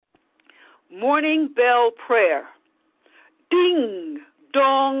Morning bell prayer. Ding,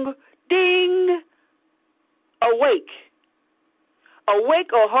 dong, ding. Awake.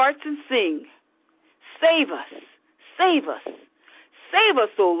 Awake, O hearts, and sing. Save us, save us, save us,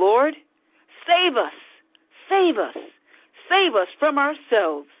 O Lord. Save us, save us, save us from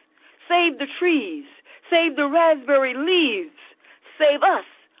ourselves. Save the trees, save the raspberry leaves. Save us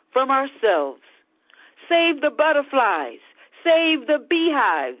from ourselves. Save the butterflies, save the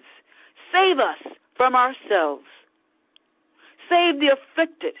beehives. Save us from ourselves. Save the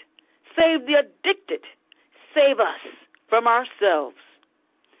afflicted, save the addicted. Save us from ourselves.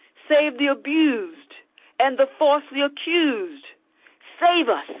 Save the abused and the falsely accused. Save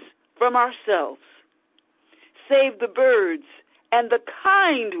us from ourselves. Save the birds and the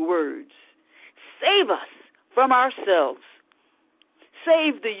kind words. Save us from ourselves.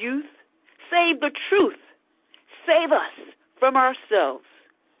 Save the youth. Save the truth. Save us from ourselves.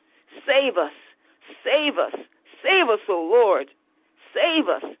 Save us, save us, save us, O Lord. Save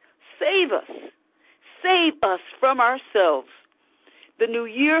us, save us, save us from ourselves. The new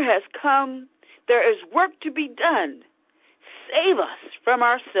year has come. There is work to be done. Save us from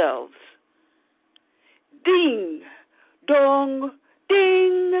ourselves. Ding, dong,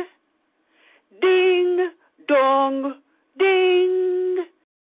 ding. Ding, dong, ding.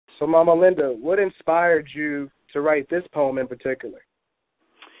 So, Mama Linda, what inspired you to write this poem in particular?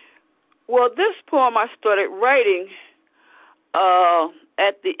 Well, this poem I started writing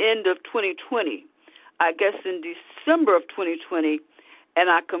at the end of 2020, I guess in December of 2020, and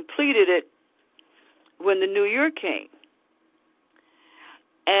I completed it when the new year came.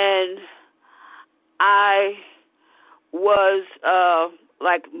 And I was,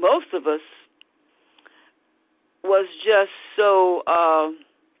 like most of us, was just so,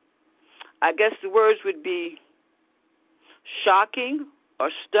 I guess the words would be shocking or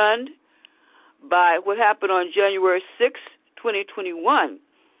stunned by what happened on January 6, 2021.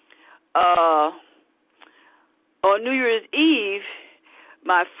 On New Year's Eve,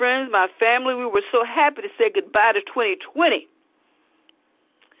 my friends, my family, we were so happy to say goodbye to 2020.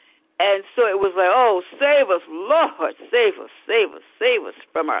 And so it was like, oh, save us, Lord, save us, save us, save us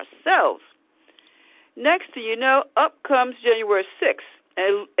from ourselves. Next thing you know, up comes January 6th,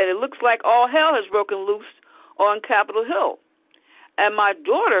 and it looks like all hell has broken loose on Capitol Hill. And my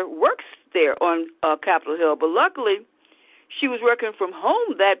daughter works there on Capitol Hill, but luckily she was working from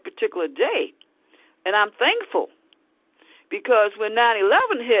home that particular day. And I'm thankful because when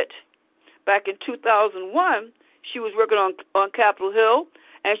 9/11 hit back in 2001, she was working on Capitol Hill,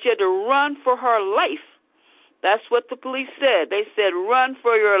 and she had to run for her life. That's what the police said. They said, run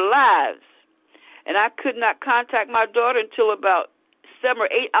for your lives. And I could not contact my daughter until about 7 or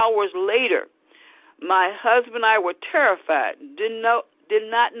 8 hours later. My husband and I were terrified, did not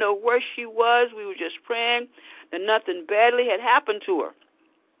know where she was. We were just praying that nothing badly had happened to her.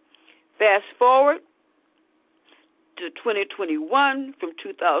 Fast forward to 2021 from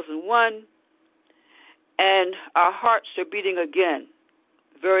 2001, and our hearts are beating again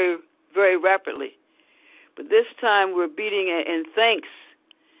very, very rapidly. But this time we're beating in thanks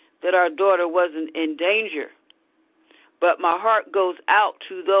that our daughter wasn't in danger. But my heart goes out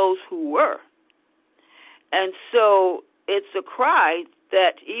to those who were. And so it's a cry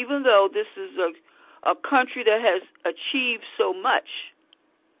that even though this is a country that has achieved so much,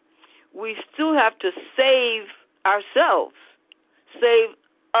 we still have to save ourselves, save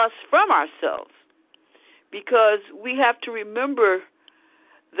us from ourselves, because we have to remember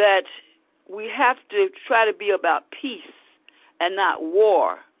that we have to try to be about peace and not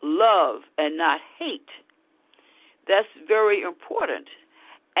war, love and not hate. That's very important.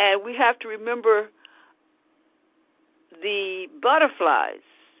 And we have to remember the butterflies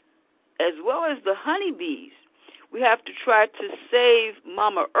as well as the honeybees. We have to try to save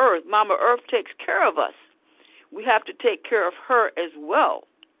Mama Earth. Mama Earth takes care of us. We have to take care of her as well.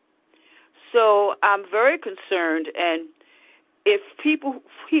 So I'm very concerned, and if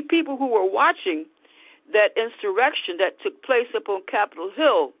people who were watching that insurrection that took place up on Capitol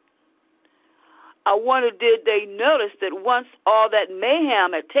Hill, I wonder, did they notice that once all that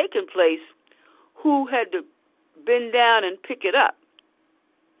mayhem had taken place, who had to bend down and pick it up?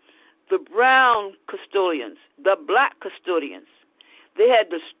 The brown custodians, the black custodians, they had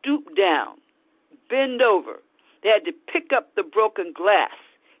to stoop down, bend over. They had to pick up the broken glass.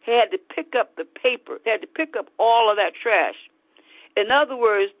 They had to pick up the paper. They had to pick up all of that trash. In other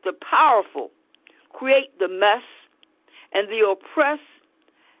words, the powerful create the mess, and the oppressed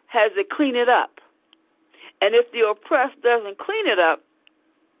has to clean it up. And if the oppressed doesn't clean it up,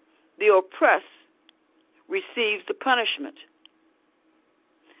 the oppressed receives the punishment.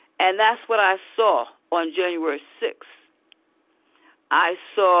 And that's what I saw on January 6th. I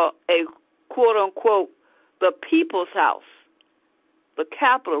saw a quote-unquote the People's House. The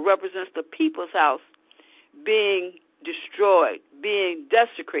Capitol represents the People's House being destroyed, being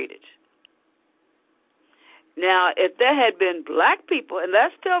desecrated. Now, if there had been black people, and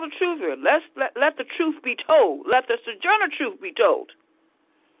let's tell the truth here, let the truth be told, let the Sojourner truth be told.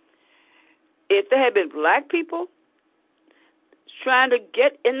 If there had been black people trying to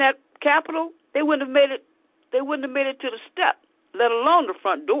get in that Capitol, they wouldn't have made it. They wouldn't have made it to the step, let alone the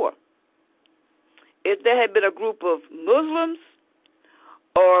front door. If there had been a group of Muslims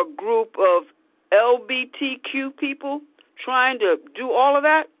or a group of LGBTQ people trying to do all of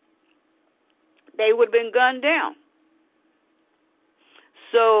that, they would have been gunned down.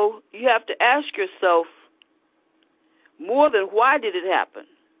 So you have to ask yourself more than why did it happen?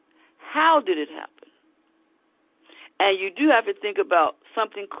 How did it happen? And you do have to think about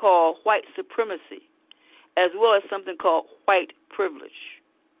something called white supremacy as well as something called white privilege.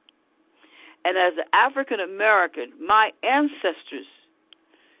 And as an African American, my ancestors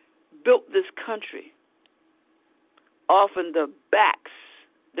built this country off of their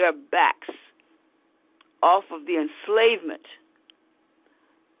backs, off of the enslavement.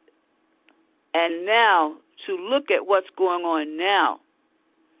 And now, to look at what's going on now,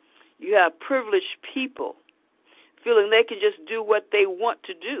 you have privileged people feeling they can just do what they want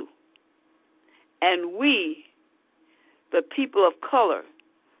to do. And we, the people of color,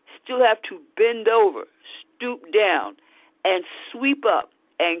 still have to bend over, stoop down, and sweep up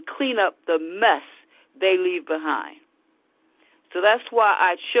and clean up the mess they leave behind. So that's why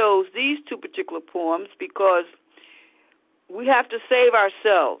I chose these two particular poems, because we have to save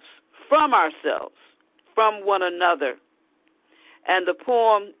ourselves, from one another. And the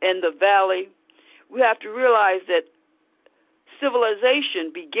poem in the Valley, we have to realize that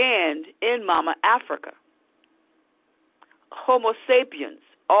civilization began in Mama Africa. Homo sapiens,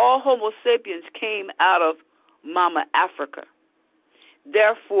 all Homo sapiens came out of Mama Africa.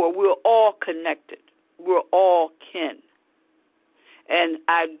 Therefore, we're all connected. We're all kin. And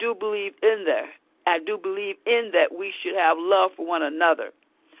I do believe in that. I do believe in that we should have love for one another,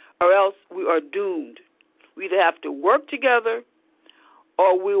 or else we are doomed. We either have to work together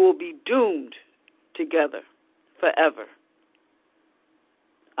or we will be doomed together forever.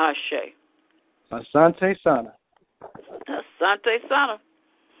 Ashe. Asante Sana. Asante Sana.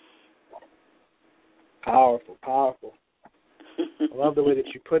 Powerful, powerful. I love the way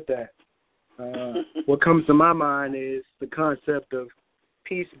that you put that. What comes to my mind is the concept of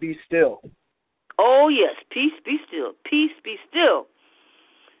peace be still. Oh, yes, peace be still. Peace be still.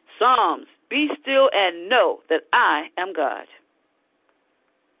 Psalms, be still and know that I am God.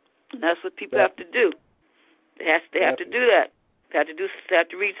 And that's what people have to do. They have to do that. They have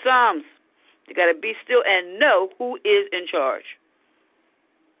to read Psalms. They got to be still and know who is in charge.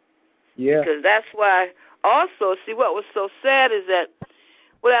 Yeah. Because that's why. Also, see, what was so sad is that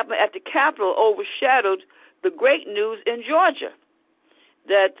what happened at the Capitol overshadowed the great news in Georgia,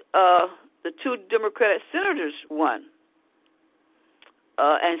 that the two Democratic senators won.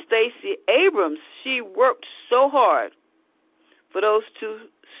 And Stacey Abrams, she worked so hard for those two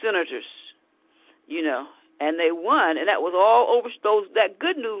senators, and they won. And that was all that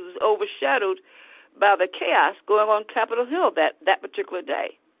good news was overshadowed by the chaos going on Capitol Hill that particular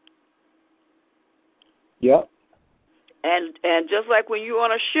day. Yep. And just like when you're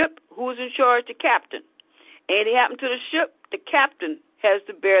on a ship, who's in charge? The captain. Anything happened to the ship, the captain has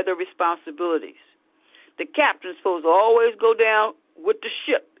to bear the responsibilities. The captain's supposed to always go down with the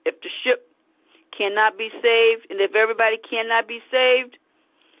ship. If the ship cannot be saved, and if everybody cannot be saved,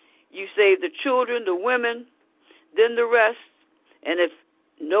 you save the children, the women, then the rest. And if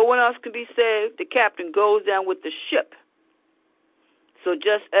no one else can be saved, the captain goes down with the ship. So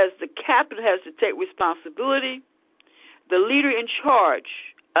just as the captain has to take responsibility, the leader in charge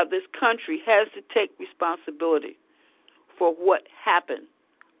of this country has to take responsibility for what happened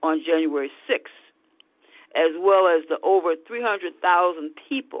on January 6th, as well as the over 300,000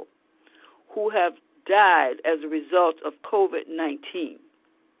 people who have died as a result of COVID-19.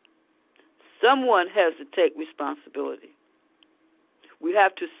 Someone has to take responsibility. We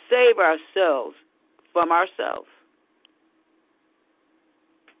have to save ourselves from ourselves.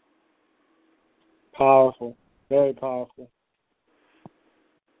 Powerful. Very powerful.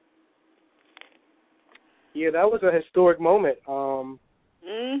 Yeah, that was a historic moment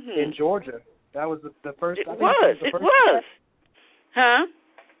in Georgia. That was the first. It was. Huh?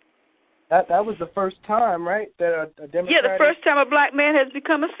 That was the first time, right? That a Democratic. Yeah, the first time a black man has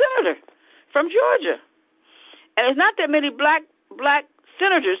become a senator from Georgia. And it's not that many black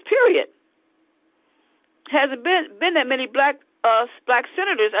senators. Period. Hasn't been that many black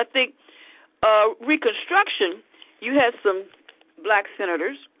senators. I think Reconstruction, you had some black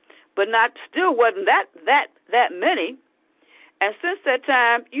senators, but still wasn't that many. And since that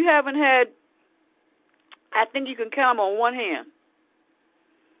time, you haven't had. I think you can count them on one hand.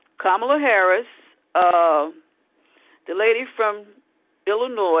 Kamala Harris, the lady from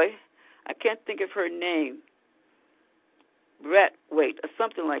Illinois, I can't think of her name. Or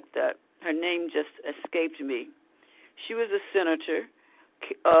something like that. Her name just escaped me. She was a senator.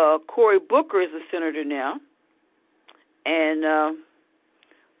 Cory Booker is a senator now. And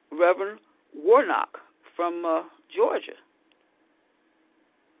Reverend Warnock from Georgia.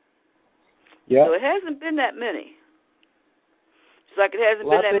 Yeah. So it hasn't been that many. It's like it hasn't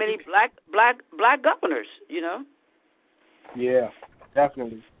been that many black governors, you know? Yeah,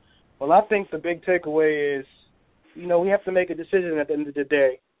 definitely. Well, I think the big takeaway is, we have to make a decision at the end of the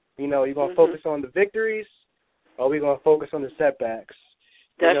day. You're going to focus on the victories, or we're going to focus on the setbacks.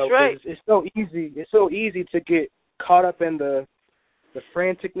 That's right. It's so easy. It's so easy to get caught up in the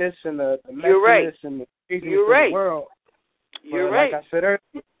franticness and the messiness and the craziness of the world. You're right. Like I said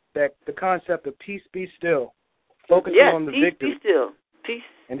earlier, that the concept of peace be still, focusing on the victory. Peace be still. Peace.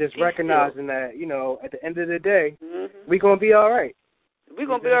 And just recognizing that, at the end of the day, we're going to be all right. We're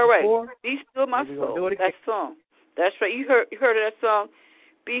going to be all right. Be still my soul. That song. That's right. You heard of that song?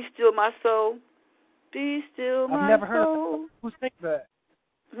 Be still my soul. Be still my soul. I've never heard of that. Who sings that?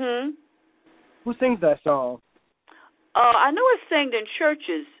 Who sings that song? I know it's sang in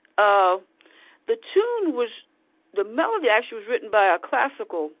churches. The melody actually was written by a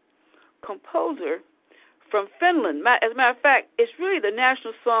classical composer from Finland. As a matter of fact, it's really the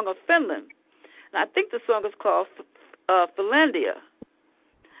national song of Finland. And I think the song is called Finlandia.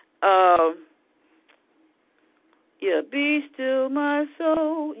 Be still my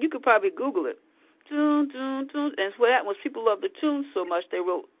soul. You could probably Google it. Tune, tune, tune. And what happened was people loved the tune so much they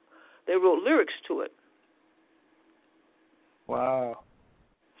wrote lyrics to it. Wow.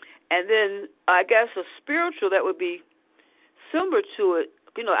 And then I guess a spiritual that would be similar to it.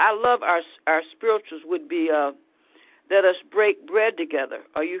 I love our spirituals would be let us break bread together.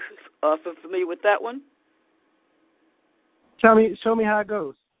 Are you familiar with that one? Show me how it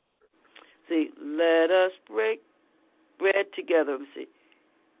goes. See, let us break bread together. Let me see.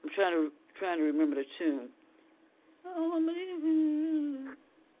 I'm trying to remember the tune.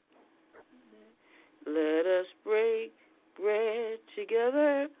 Let us break bread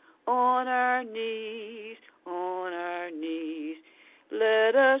together on our knees, on our knees.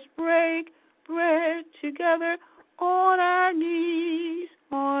 Let us break bread together on our knees,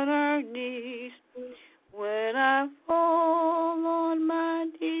 on our knees. When I fall on my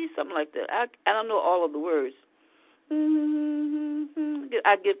knees, something like that. I don't know all of the words.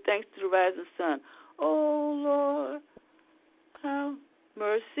 I give thanks to the rising sun. Oh Lord, have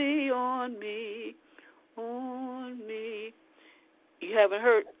mercy on me, on me. You haven't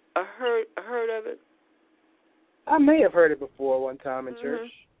heard of it? I may have heard it before one time in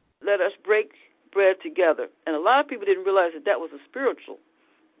church. Let us break bread together. And a lot of people didn't realize that was a spiritual.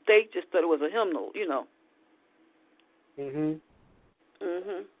 They just thought it was a hymnal,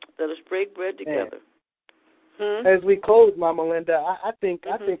 Let us break bread together. As we close, Mama Linda, I think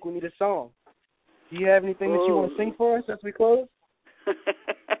we need a song. Do you have anything that you want to sing for us as we close?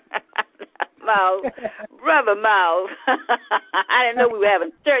 Miles, Brother Miles, I didn't know we were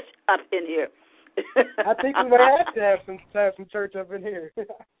having church up in here. I think we might have to have some church up in here.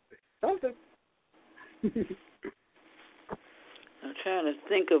 Something. I'm trying to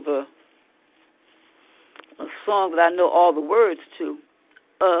think of a song that I know all the words to.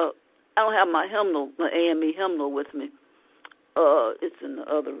 I don't have my AME hymnal with me. It's in the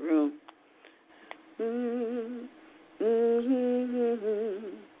other room.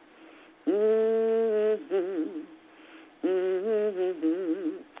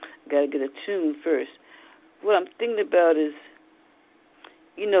 Got to get a tune first. What I'm thinking about is,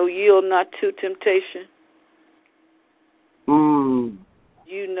 yield not to temptation.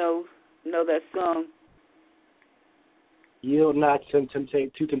 You know that song. Yield not to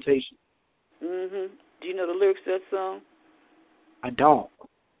temptation. Do you know the lyrics to that song? I don't.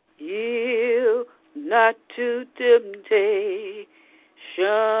 Yield not to temptation,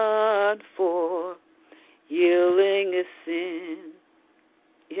 for yielding is sin.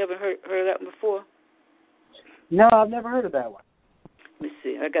 You haven't heard of that one before? No, I've never heard of that one. Let me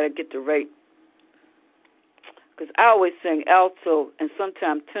see. I got to get the right. Because I always sing alto and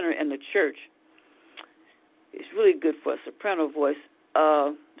sometimes tenor in the church. It's really good for a soprano voice.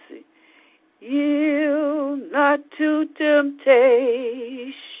 Let's see. Yield not to temptation,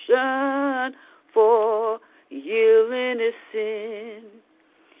 for yielding is sin.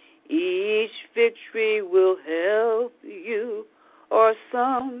 Each victory will help you or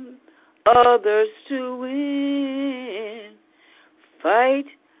some others to win. Fight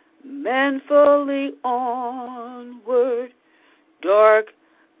manfully onward, dark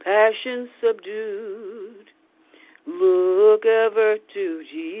passion subdued. Look ever to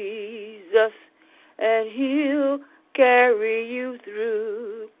Jesus, and He'll carry you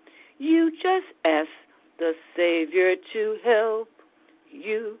through. You just ask the Savior to help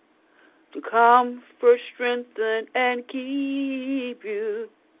you, to comfort, strengthen, and keep you.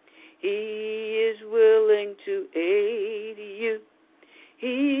 He is willing to aid you.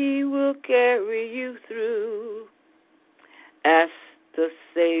 He will carry you through. Ask the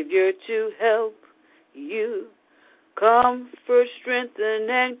Savior to help you, comfort, strengthen,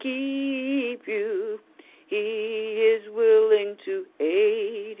 and keep you. He is willing to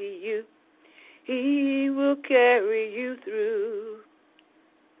aid you. He will carry you through.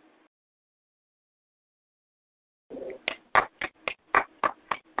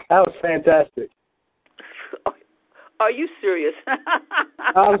 That was fantastic. Are you serious?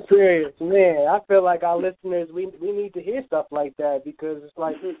 I'm serious, man. I feel like our listeners, we need to hear stuff like that, because it's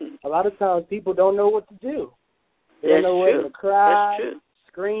like a lot of times people don't know what to do. They don't know whether to cry,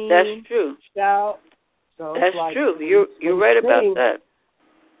 scream, shout. So that's it's like, true. You're right about that.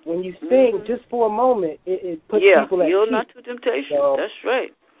 When you sing, just for a moment, it puts people at yield peace. not to temptation. So, that's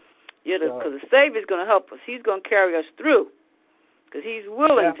right. Yeah, because the Savior's going to help us. He's going to carry us through, because He's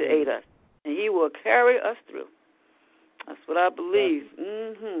willing to aid us, and He will carry us through. That's what I believe.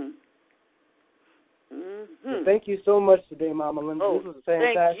 Well, thank you so much today, Mama Linda. This was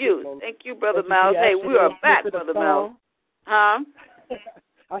fantastic. Thank you, Brother Miles. Hey, we are back, Brother Miles. Huh?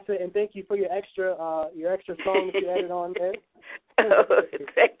 I said, and thank you for your extra song that you added on there.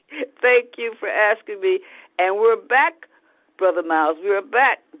 Thank you for asking me. And we're back, Brother Miles. We are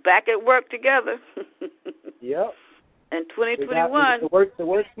back at work together. Yep. In 2021. The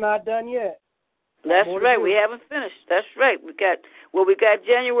work's not done yet. That's right. We haven't finished. That's right. We got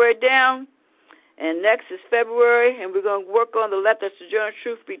January down, and next is February, and we're going to work on the Let the Sojourner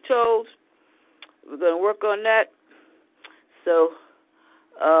Truth Be Told. We're going to work on that. So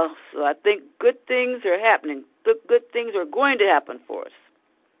I think good things are happening. Good things are going to happen for us.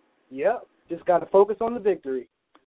 Yep. Just got to focus on the victory.